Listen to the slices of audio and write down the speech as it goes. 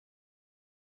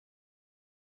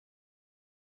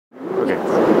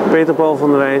Peter Paul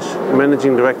van der Wijs,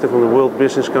 Managing Director from the World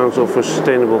Business Council for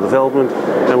Sustainable Development,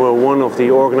 and we're one of the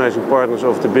organizing partners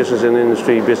of the Business and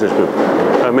Industry Business Group,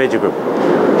 Major Group.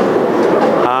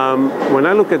 When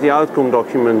I look at the outcome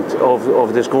document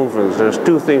of this conference, there's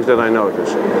two things that I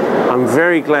notice. I'm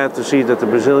very glad to see that the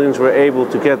Brazilians were able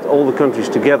to get all the countries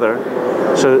together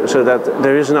so that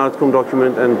there is an outcome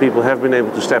document and people have been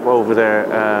able to step over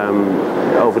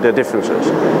their differences.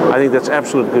 I think that's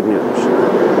absolute good news.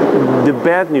 The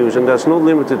bad news, and that's not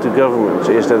limited to governments,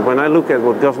 is that when I look at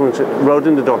what governments wrote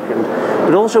in the document,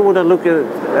 but also when I look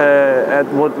at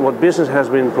what business has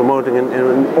been promoting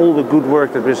and all the good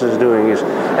work that business is doing, is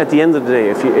at the end of the day,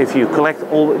 if you collect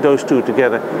all those two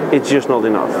together, it's just not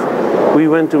enough. We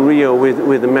went to Rio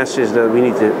with the message that we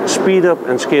need to speed up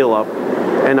and scale up,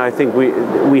 and I think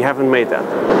we haven't made that.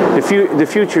 The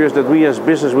future is that we as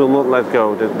business will not let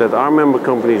go, that our member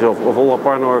companies of all our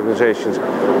partner organizations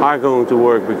are going to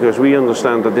work, because we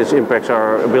understand that this impacts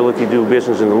our ability to do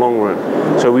business in the long run.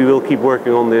 So we will keep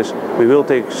working on this, we will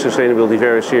take sustainability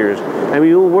very serious, and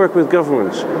we will work with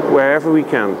governments wherever we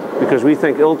can, because we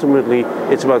think ultimately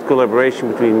it's about collaboration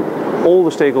between all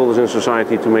the stakeholders in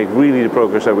society to make really the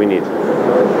progress that we need.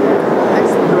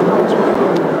 Excellent.